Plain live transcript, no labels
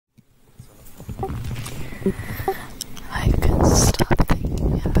I couldn't stop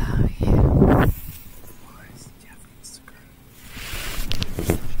thinking about you.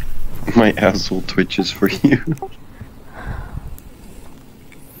 My asshole twitches for you.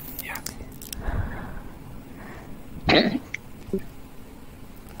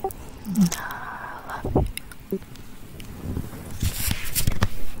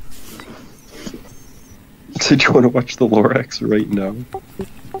 So do you want to watch the Lorax right now?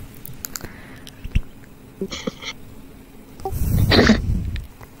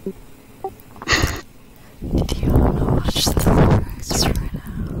 Do you want to watch the Flirts right now?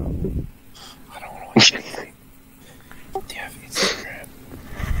 I don't want to watch anything. Do you have Instagram?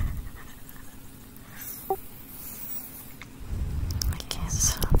 I can't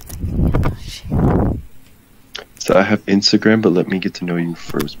stop thinking about you. So I have Instagram, but let me get to know you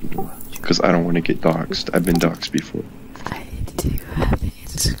first, because I don't want to get doxxed. I've been doxxed before. I do have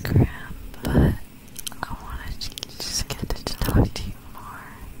Instagram, but I want to just get to talk to you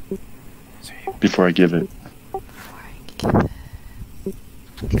more. Before I give it. Before I give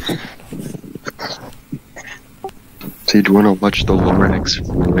it. So do you want to watch the Lorax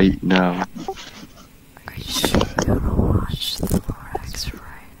right now? Are you sure you want to watch the Lorax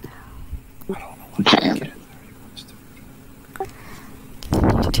right now? I don't know what to get. Can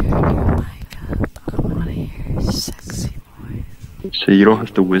you turn your mic up? I want to hear your sexy voice. So you don't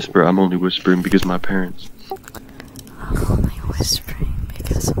have to whisper. I'm only whispering because of my parents. I'm only whispering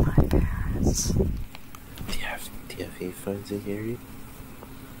because of my parents. Do you have earphones in here?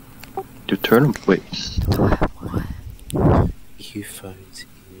 Dude, turn them. Wait. Do I have what? Earphones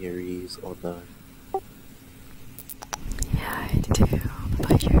in your ears or no? Yeah, I do,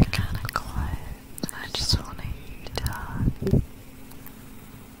 but you're kind of quiet, and I just want to hear you talk.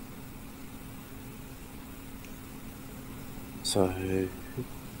 So,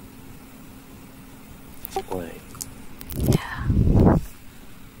 wait, Yeah.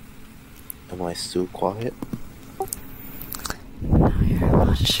 am I still quiet? Now you're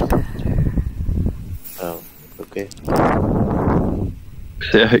much better. Oh, okay.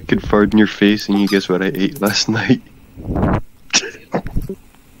 Say I could fart in your face and you guess what I ate last night? I could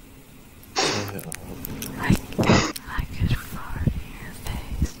fart in your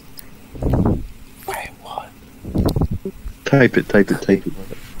face. Wait, what? Type it. Type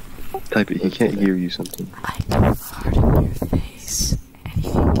it. He can't hear you something. I could fart in your face, and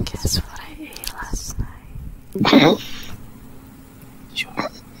you can guess what I ate last night.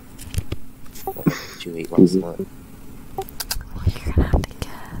 What did you eat last night? Well, you're gonna have to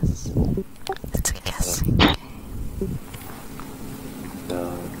guess. It's a guessing game. No.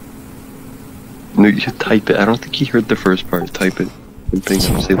 No, you should type it. I don't think he heard the first part. Type it. And think,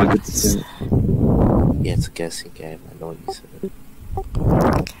 say, look at this. Yeah, it's a guessing game. I know what you said.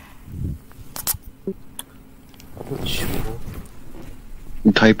 I'm not sure.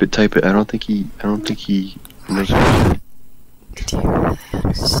 Type it. I don't think he knows what he said. Do you really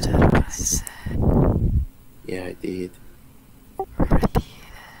understand what I said? Yeah, I did. Repeat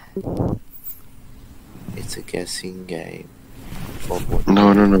it. It's a guessing game.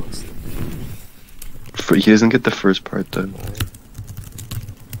 No. He doesn't get the first part though.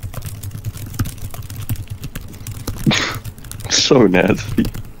 So nasty.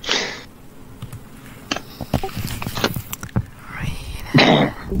 Read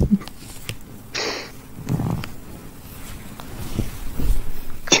it.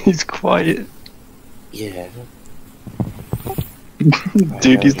 He's quiet. Yeah.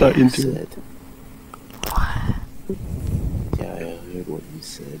 Dude, he's not into it. What? Yeah, I heard what you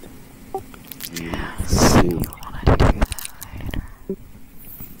said. So you wanna do that later?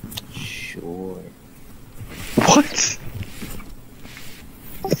 Sure. What?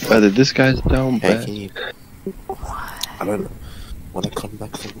 Whether this guy's down Hey, bad. can you... What? I don't know. When I come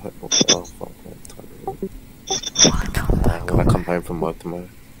back from work... Oh, fuck. Wanna come back? When I come home from work tomorrow,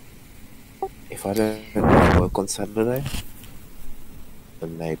 if I don't have work on Saturday,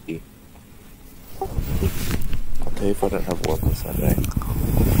 then maybe. I'll tell you if I don't have work on Saturday.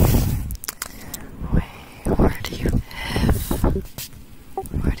 Wait, where do you live?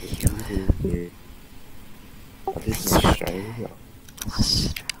 Where do you live? I live in Australia.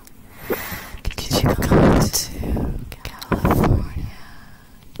 Australia. Did you come to California?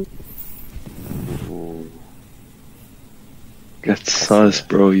 Ooh. That's sus,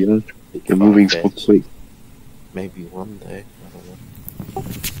 bro. You're moving so quick. Maybe one day. I don't know.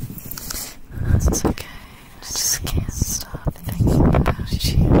 That's okay. I just can't stop thinking about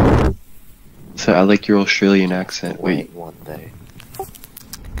you. So I like your Australian accent. Wait. One day.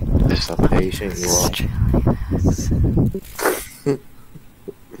 Just how patient you are. Australian accent.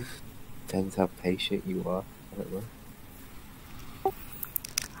 Depends how patient you are. I don't know.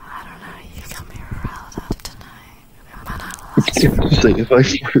 I don't know, you got me riled up tonight. But I lost for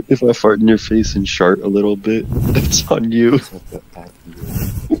Say if I fart in your face and shart a little bit, that's on you. It's not that bad for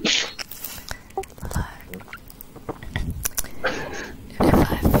you. If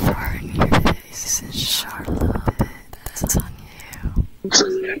I fart in your face and shart a little bit, that's on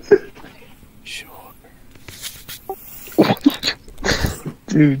you. Sure.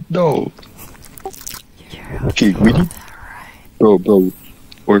 Dude, no. You're Okay, we need, bro.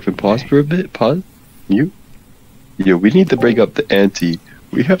 Orphan, pause for a bit. Pause. You. Yeah, we need to bring up the ante.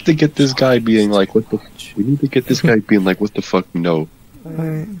 We have to get this guy being like, what the? We need to get this guy being like, what the fuck? No.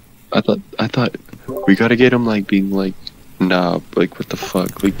 I thought we gotta get him like being like, nah, like what the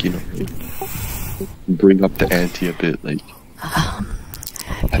fuck? Like, you know, bring up the ante a bit. Like,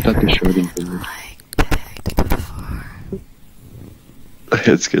 I thought the shorting thing was. pegged before.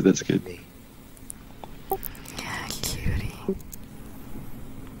 That's good. That's good. Me. Yeah, cutie.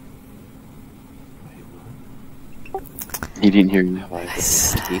 He didn't hear you. Have I I been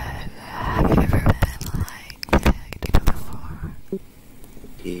said, peaked? have you ever been pegged before?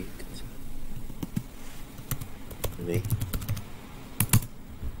 Peaked? Me?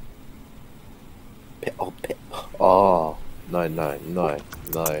 Oh, no.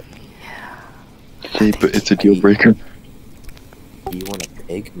 Yeah. See, but it's a deal breaker. You wanna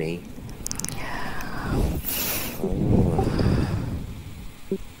peg me? Yeah. Oh.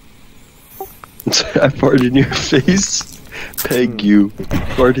 I fart in your face, peg you.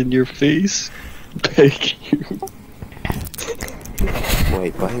 Fart in your face, peg you.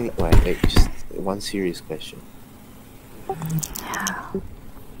 Wait, just one serious question. Yeah.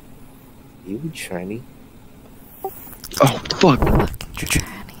 You a tranny? Oh fuck! Fucking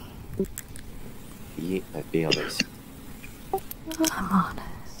tranny. Be honest. I'm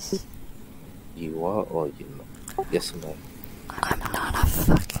honest. You are or you not? Yes or no? I'm not a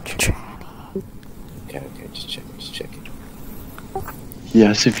fucking tranny. Okay, just checking.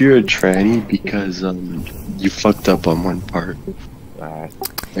 Yes, if you're a tranny because you fucked up on one part. Alright,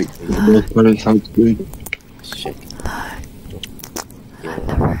 Like that part sounds good. just checking. Look, I've Yeah.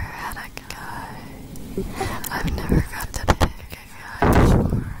 never had a guy. I've never got to pick a guy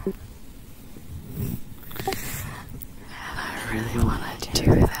before. And I really want to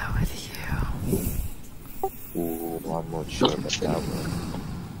do that with you. Ooh, I'm not sure about that one.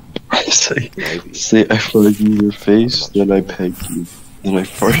 Maybe. Say I fart in your face, then I peg you. Then I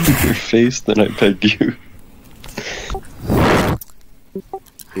fart in your face, then I peg you.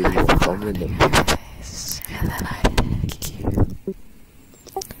 Who you want dominant? Face, and then I pick you.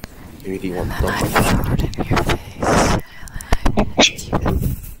 Who do you want Then I dominant? fart in your face, and then I pick you.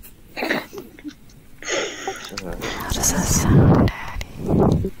 How does that sound,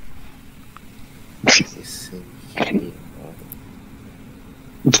 Daddy? Listen, here,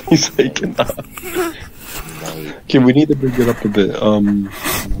 He's like, nah. mate, Okay, we need to bring it up a bit. I'm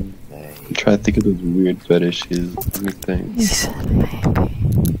mate. trying to think of those weird fetishes. Let me think. You said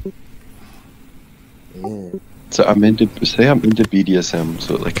maybe. Yeah. So I'm into BDSM,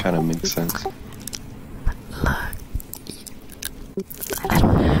 so it like kind of makes sense. Look, I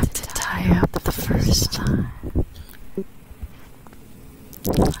don't have to tie you up the first time.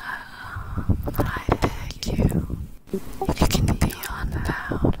 When I pick you, you can be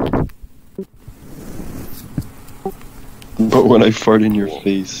unbound. But when I fart in your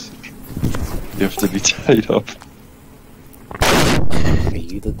face, you have to be tied up. Are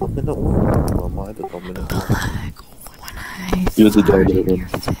you the dominant one? Or am I the dominant But one? like, when I You're the fart dominant in one. your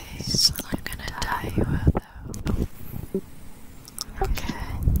face, I'm gonna tie you up though. Okay?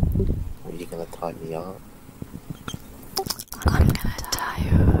 Are you gonna tie me up? I'm gonna tie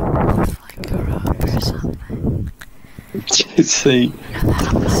you up with like a rope or something. say, And then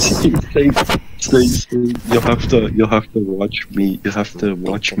I'm gonna say, you'll have to watch me. You have to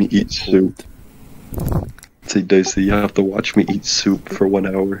watch me eat soup. Say, Dicey, you have to watch me eat soup for 1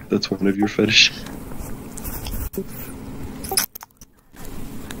 hour. That's one of your fetishes.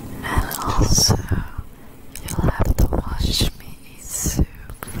 And also, you'll have to watch me eat soup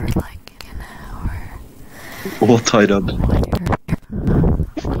for like an hour. All tied up. When you're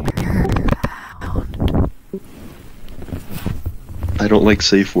bound. I don't like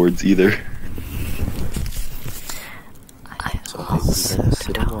safe words either. I So also you're gonna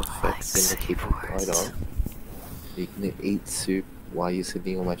sit on my don't like face and keep safe it tied words. up. You're gonna eat soup while you're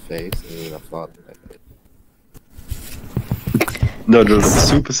sitting on my face and you're gonna fart in my face. No, the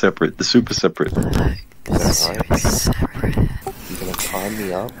soup is separate. The soup is separate. Look, the Is that soup right? is separate. You're gonna tie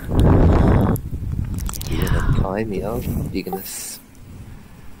me up. You're gonna tie me up. You're gonna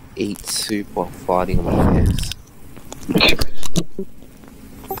eat soup while farting on my face.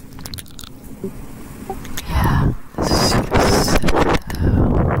 Yeah, this is super silly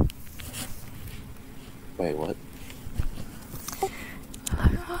though. Wait, what?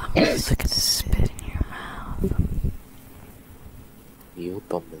 I'm just gonna spit in your mouth. You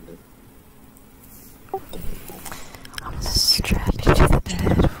bumming it. I'm gonna strap you to the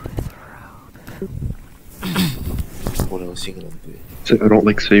bed with a rope. What else you gonna do? So I don't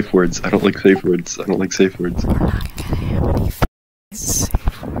like safe words. I don't like safe words. I don't like safe words. We're not gonna have any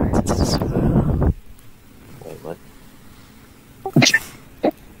safe words as well. Wait, what?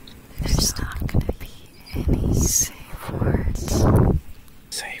 There's not gonna be any safe words.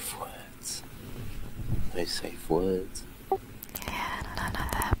 Safe words. No safe words. Yeah, none of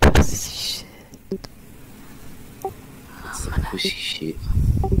that pussy shit. It's some pussy shit.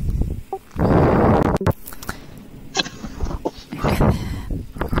 And then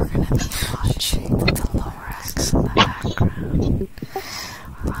we're gonna be watching the Lorax in the background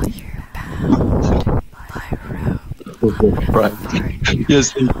while you're bound by rope. Right. Yes.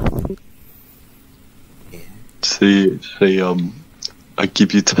 Yeah. Say, I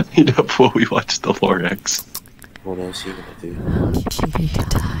keep you tied up while we watch the Lorax. What else you gonna do? I'll keep you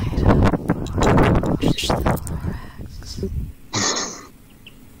tied up while we watch the Lorax.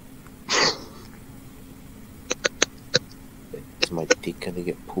 Is my dick gonna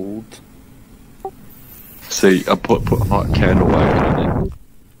get pulled? Say, I put hot candle wire in it.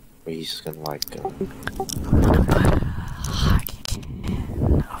 Or are you just gonna like, I'm gonna put a hot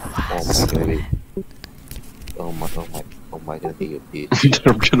can of oh wax my on god, it. oh my gonna be a bitch.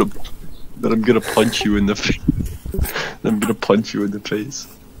 Then I'm gonna punch you in the face. I'm gonna punch you in the face.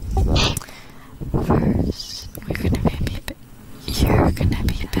 No. First, you're gonna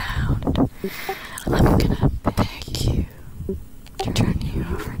be bound. I'm gonna peg you, turn you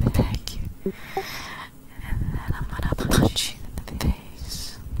over and peg you, and then I'm gonna punch you in the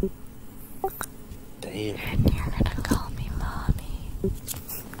face. Damn. And you're gonna call me mommy.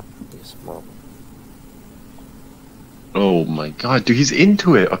 Yes, mom. Oh my god, dude, he's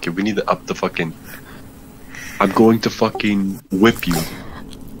into it. Okay, we need to up the fucking... I'm going to fucking whip you.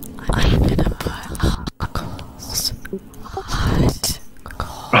 I'm gonna put hot coals. Hot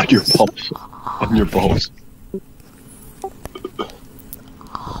coals. On your balls. On your balls.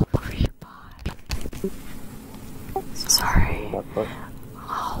 All over your body. Sorry. What, what?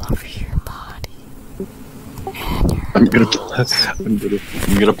 All over your body. And your I'm balls.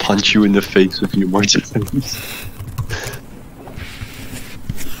 gonna punch you in the face a few more times.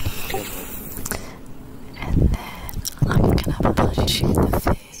 And then I'm gonna punch you in the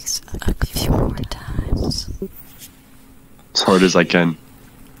face a few more times. As hard as I can.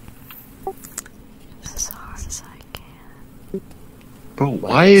 As hard as I can. Bro,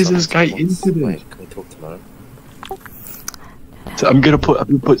 why is this guy into this? Wait, can we talk tomorrow? So I'm gonna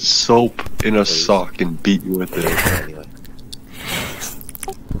put soap in a sock and beat you with it. Anyway.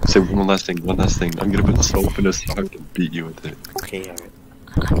 Say one last thing. I'm gonna put soap in a sock and beat you with it. Okay, alright.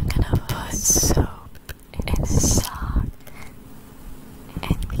 I'm gonna put soap in a sock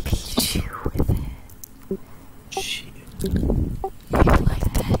and beat you with it. Shit. You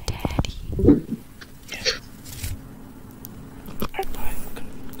like that, Daddy? Alright, bye.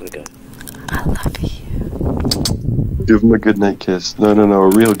 I'm gonna go. I love you. Give him a good night kiss. No, a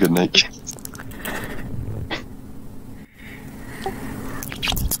real good night kiss.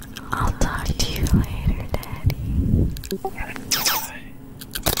 I'll talk to you later, Daddy. Alright,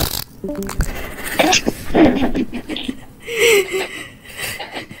 bye.